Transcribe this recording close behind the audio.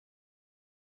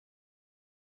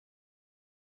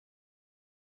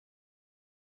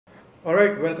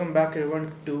Alright, welcome back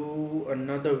everyone to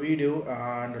another video,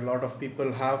 and a lot of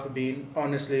people have been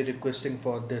honestly requesting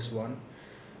for this one,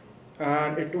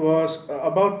 and it was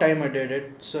about time I did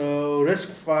it. So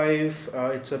RISC-V,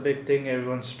 it's a big thing,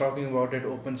 everyone's talking about it,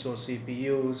 open source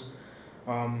CPUs,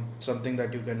 something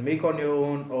that you can make on your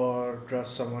own or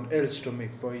trust someone else to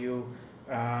make for you,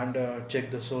 and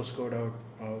check the source code out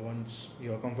once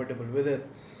you're comfortable with it.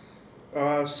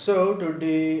 So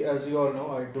today, as you all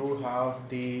know, I do have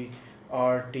the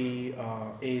RT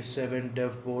A7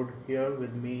 dev board here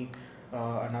with me,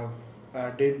 and I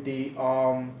did the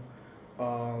ARM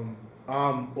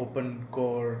open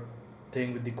core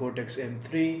thing with the Cortex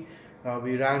M3.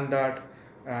 We ran that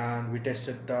and we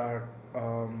tested that.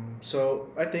 So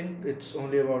I think it's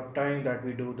only about time that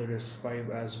we do the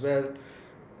RISC-V as well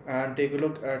and take a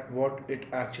look at what it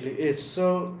actually is.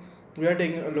 So we are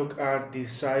taking a look at the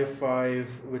SiFive,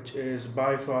 which is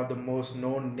by far the most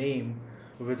known name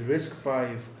with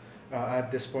RISC-V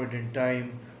at this point in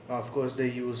time. Of course,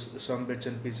 they use some bits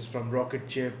and pieces from Rocket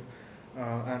Chip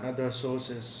and other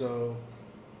sources, so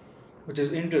which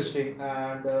is interesting.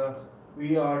 And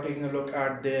we are taking a look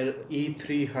at their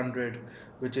E300,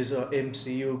 which is a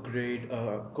MCU grade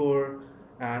core,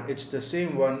 and it's the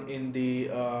same one in the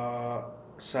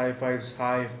SiFive's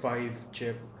High 5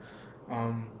 chip,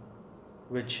 um,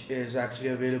 which is actually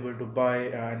available to buy,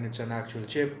 and it's an actual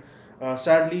chip.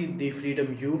 Sadly, the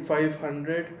Freedom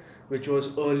U500, which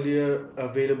was earlier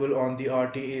available on the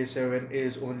RTA7,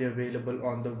 is only available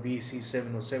on the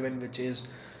VC707, which is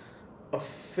a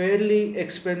fairly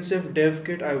expensive dev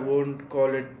kit. I won't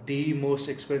call it the most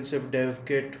expensive dev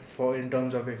kit for in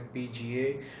terms of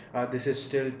FPGA. This is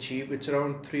still cheap. It's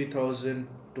around $3,000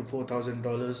 to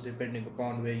 $4,000 depending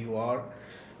upon where you are.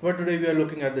 But today we are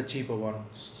looking at the cheaper one,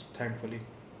 thankfully,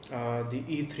 the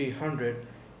E300.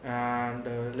 And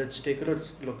let's take a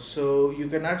look. So you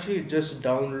can actually just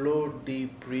download the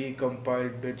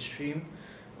pre-compiled bitstream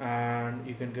and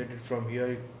you can get it from here.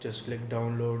 You just click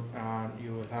download and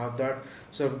you will have that.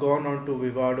 So I've gone on to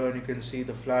Vivado and you can see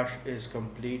the flash is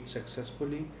complete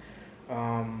successfully,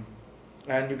 um,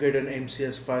 and you get an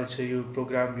MCS file. So you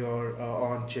program your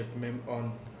on-chip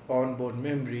onboard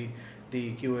memory,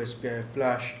 the QSPI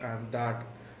flash, and that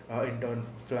in turn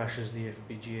flashes the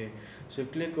FPGA. So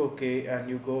click OK and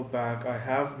you go back. I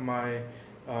have my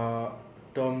uh,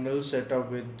 terminal set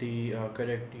up with the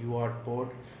correct UART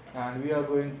port, and we are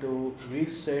going to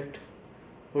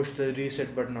push the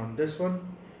reset button on this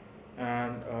one,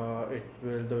 and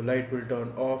the light will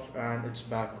turn off and it's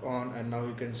back on, and now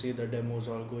you can see the demos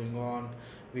all going on.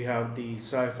 We have the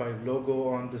SiFive logo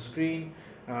on the screen.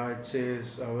 It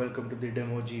says welcome to the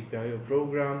demo GPIO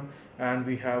program, and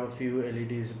we have a few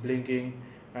LEDs blinking,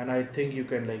 and I think you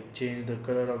can like change the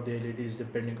color of the LEDs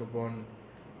depending upon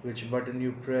which button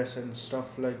you press and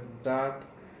stuff like that.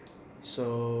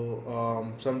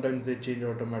 So sometimes they change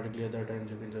automatically, other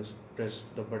times you can just press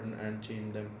the button and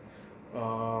change them.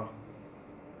 uh,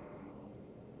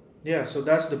 yeah, so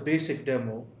that's the basic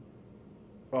demo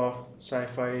of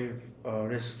SiFive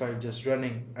RISC-V just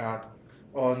running at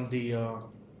on the uh,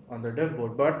 on the dev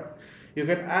board. But you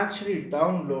can actually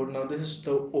download, now this is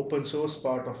the open source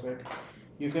part of it,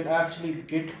 you can actually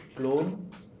git clone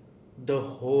the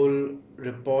whole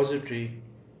repository,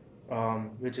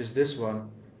 which is this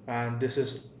one, and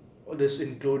this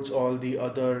includes all the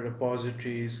other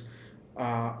repositories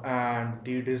and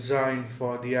the design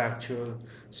for the actual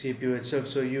CPU itself.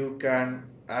 So you can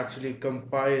actually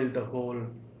compile the whole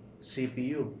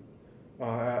CPU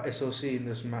SoC in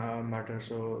this matter.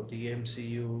 So the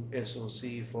MCU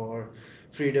SoC for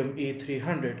Freedom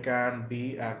E300 can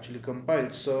be actually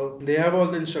compiled. So they have all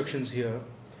the instructions here.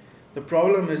 The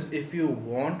problem is, if you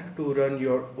want to run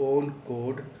your own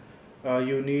code,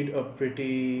 you need a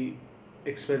pretty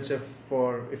expensive,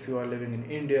 for if you are living in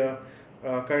India,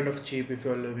 kind of cheap if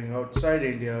you are living outside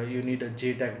India. You need a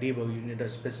JTAG debug, you need a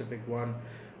specific one,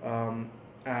 um,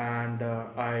 and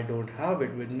I don't have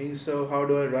it with me. So how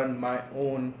do I run my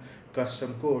own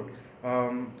custom code?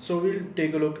 So we'll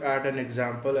take a look at an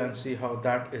example and see how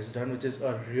that is done, which is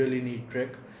a really neat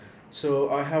trick. So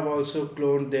I have also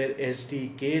cloned their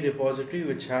SDK repository,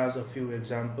 which has a few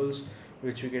examples,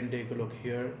 which we can take a look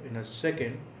here in a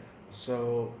second.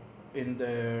 So in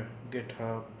their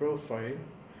GitHub profile,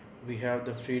 we have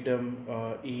the Freedom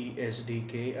E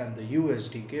SDK and the U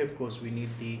SDK. Of course, we need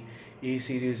the E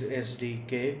series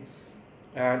SDK,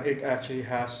 and it actually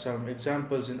has some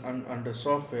examples under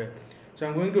software. So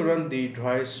I'm going to run the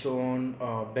Drystone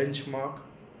benchmark,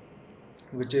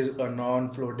 which is a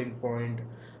non-floating point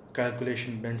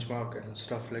calculation benchmark and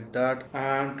stuff like that.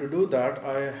 And to do that,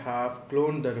 I have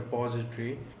cloned the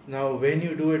repository. Now when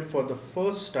you do it for the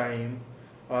first time,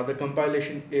 the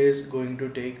compilation is going to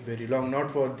take very long,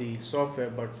 not for the software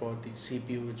but for the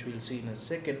CPU, which we'll see in a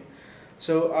second.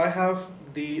 So I have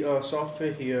the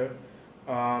software here,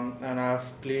 and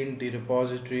I've cleaned the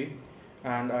repository,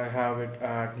 and I have it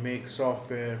at make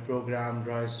software program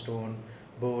dry stone,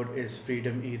 board is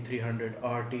Freedom E300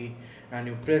 RT, and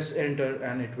you press enter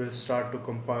and it will start to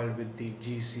compile with the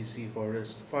GCC for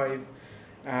RISC-V.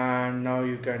 And now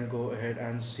you can go ahead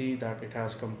and see that it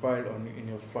has compiled on in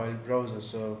your file browser.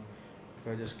 So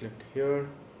if I just click here,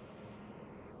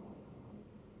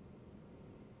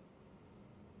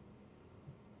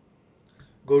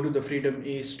 go to the Freedom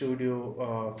E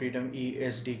Studio, Freedom E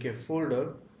SDK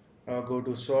folder, go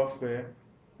to software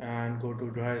and go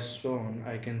to dry stone.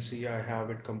 I can see I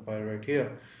have it compiled right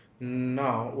here.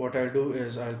 Now what I'll do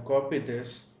is I'll copy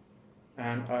this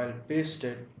and I'll paste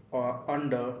it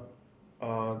under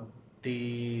uh,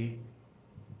 the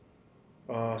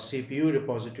CPU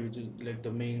repository, which is like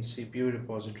the main CPU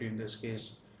repository in this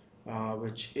case,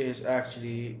 which is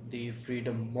actually the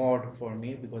Freedom mod for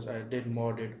me because I did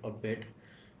mod it a bit.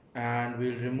 And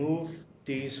we'll remove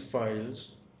these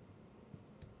files,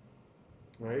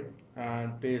 right,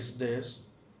 and paste this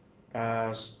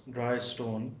as dry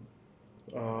stone,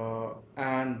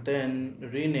 and then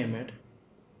rename it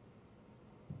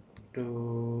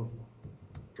to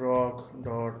prog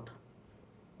dot,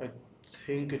 I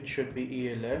think it should be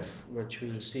ELF, which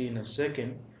we'll see in a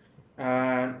second.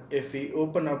 And if we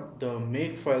open up the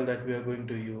make file that we are going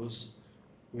to use,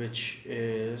 which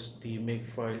is the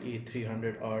makefile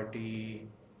E300 RT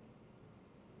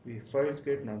V5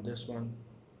 kit, now this one,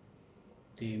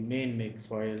 the main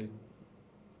makefile,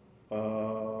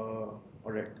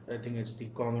 alright, I think it's the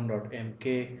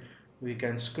common.mk. We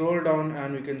can scroll down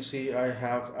and we can see I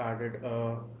have added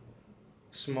a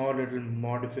small little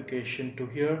modification to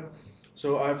here.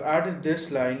 So I've added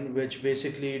this line which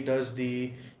basically does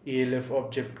the ELF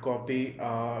object copy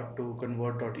to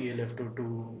convert .elf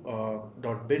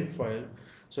to .bin file.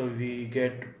 So we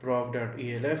get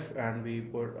prog.elf and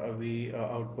we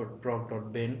output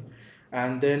prog.bin,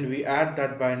 and then we add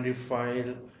that binary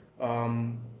file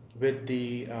um, with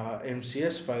the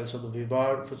MCS file. So the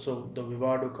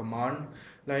Vivado command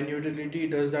line utility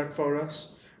does that for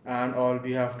us, and all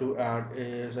we have to add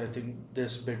is, I think,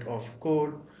 this bit of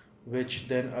code, which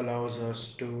then allows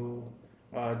us to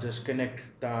just connect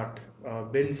that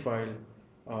bin file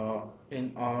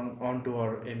in on onto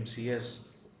our MCS,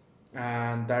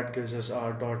 and that gives us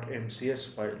our .mcs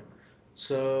file.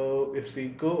 So if we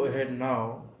go ahead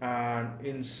now and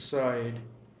inside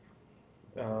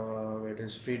it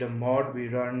is Freedom mod, we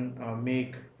run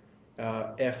make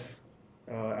f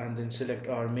and then select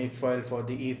our make file for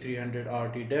the E300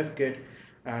 RT dev kit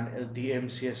and the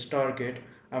MCS target.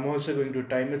 I'm also going to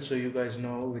time it so you guys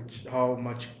know how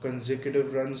much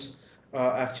consecutive runs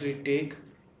actually take.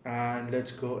 And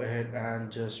let's go ahead and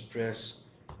just press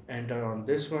enter on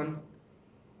this one.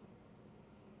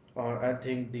 I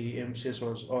think the MCS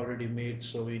was already made,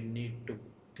 so we need to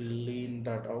clean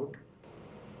that out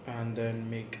and then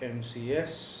make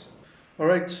MCS.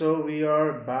 Alright, so we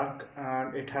are back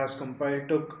and it has compiled.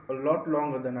 Took a lot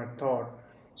longer than I thought.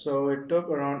 So it took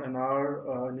around an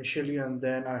hour initially, and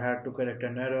then I had to correct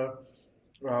an error,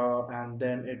 and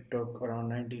then it took around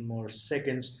 19 more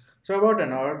seconds. So about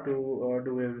an hour to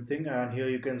do everything. And here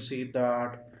you can see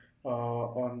that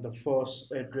on the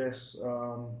first address,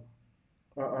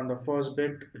 on the first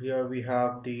bit here we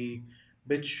have the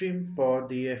bit stream for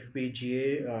the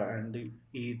FPGA and the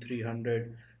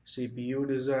E300 CPU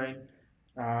design,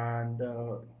 and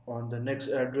on the next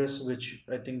address, which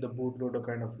I think the bootloader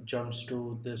kind of jumps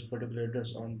to this particular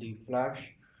address on the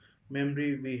flash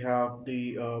memory, we have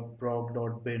the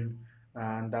prog.bin,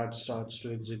 and that starts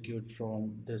to execute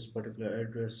from this particular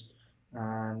address,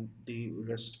 and the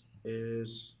rest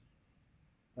is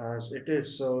as it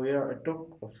is. So yeah, it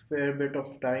took a fair bit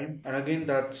of time, and again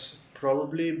that's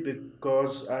probably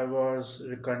because I was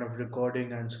kind of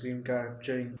recording and screen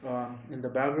capturing in the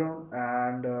background.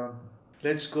 And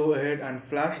let's go ahead and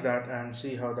flash that and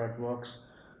see how that works.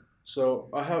 So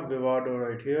I have Vivado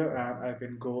right here, and I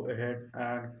can go ahead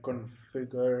and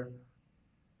configure,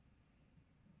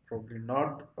 probably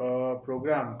not, a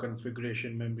program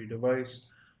configuration memory device.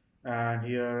 And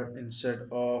here, instead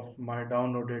of my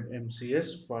downloaded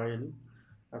MCS file,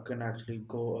 I can actually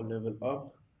go a level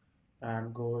up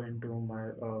and go into my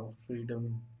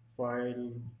Freedom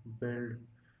file build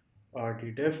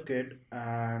RT dev kit,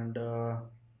 and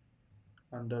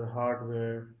under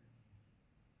hardware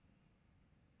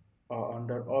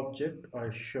under object,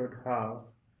 I should have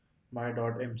my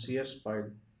 .mcs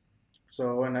file.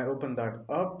 So when I open that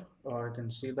up, I can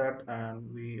see that,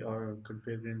 and we are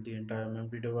configuring the entire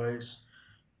memory device,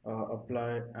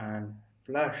 apply and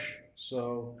flash.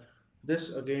 So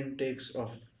this again takes a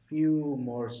few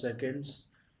more seconds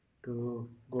to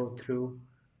go through,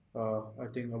 I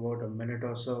think about a minute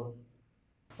or so.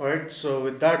 Alright, so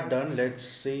with that done, let's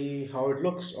see how it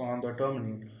looks on the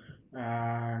terminal.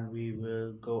 And we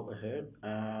will go ahead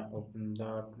and open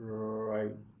that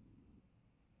right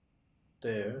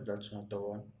there. That's not the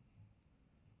one.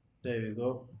 There we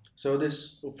go. So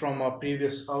this from our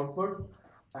previous output,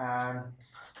 and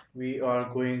we are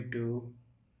going to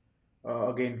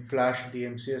again flash the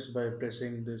MCS by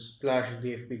pressing this, flash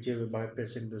the FPGA by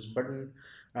pressing this button,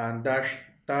 and that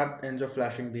ends up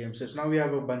flashing the MCS. Now we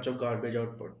have a bunch of garbage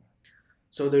output.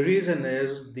 So the reason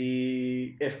is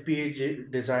the FPGA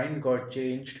design got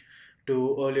changed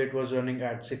to, earlier it was running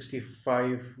at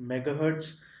 65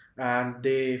 megahertz, and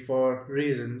they, for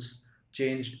reasons,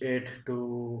 changed it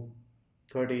to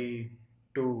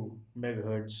 32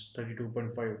 megahertz,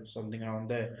 32.5, something around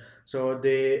there. So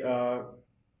they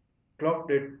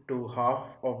clocked it to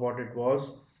half of what it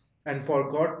was and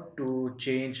forgot to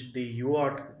change the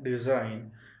UART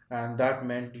design, and that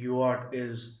meant UART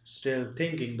is still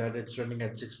thinking that it's running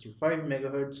at 65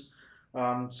 megahertz.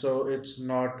 So it's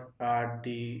not at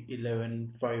the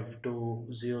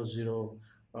 115200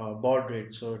 baud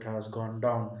rate, so it has gone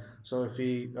down. So if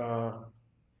we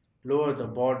lower the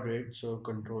baud rate, so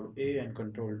control A and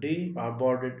control D, our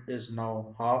baud rate is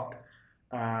now halved.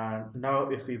 And now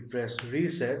if we press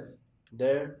reset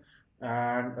there,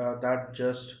 and that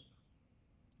just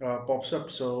pops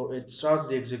up, so it starts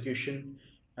the execution,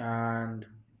 and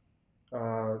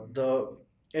the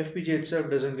FPGA itself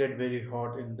doesn't get very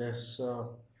hot in this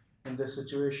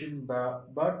situation, but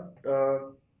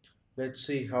let's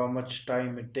see how much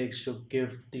time it takes to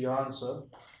give the answer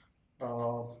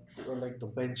of like the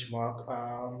benchmark.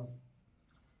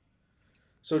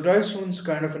 So Drystone's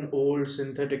kind of an old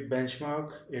synthetic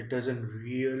benchmark. It doesn't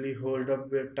really hold up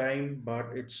with time,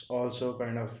 but it's also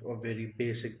kind of a very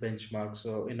basic benchmark.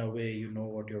 So in a way, you know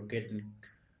what you're getting.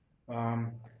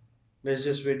 Um, let's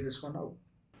just wait this one out.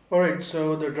 All right,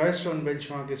 so the Drystone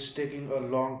benchmark is taking a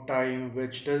long time,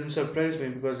 which doesn't surprise me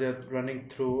because they're running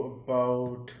through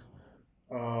about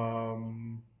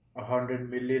 100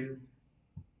 million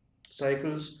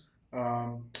cycles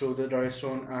through the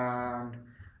Drystone, and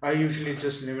I usually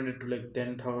just limit it to like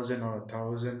 10,000 or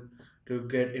 1,000 to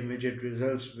get immediate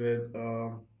results with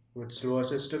slower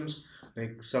systems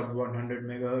like sub 100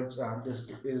 megahertz, and this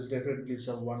is definitely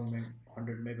sub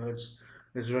 100 megahertz.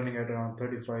 Is running at around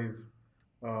 35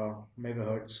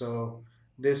 megahertz. So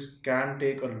this can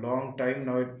take a long time.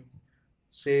 Now it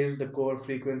says the core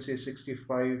frequency is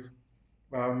 65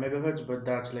 megahertz, but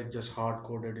that's like just hard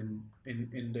coded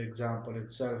in the example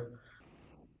itself.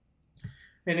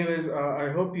 Anyways, I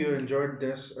hope you enjoyed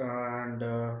this, and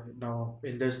now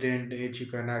in this day and age, you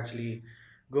can actually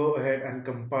go ahead and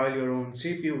compile your own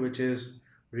CPU, which is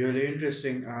really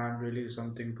interesting and really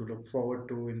something to look forward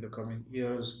to in the coming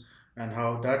years, and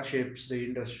how that shapes the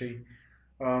industry.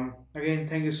 Again,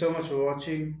 thank you so much for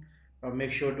watching.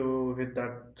 Make sure to hit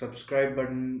that subscribe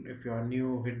button if you are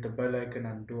new, hit the bell icon,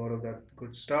 and do all of that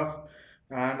good stuff.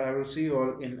 And I will see you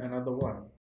all in another one.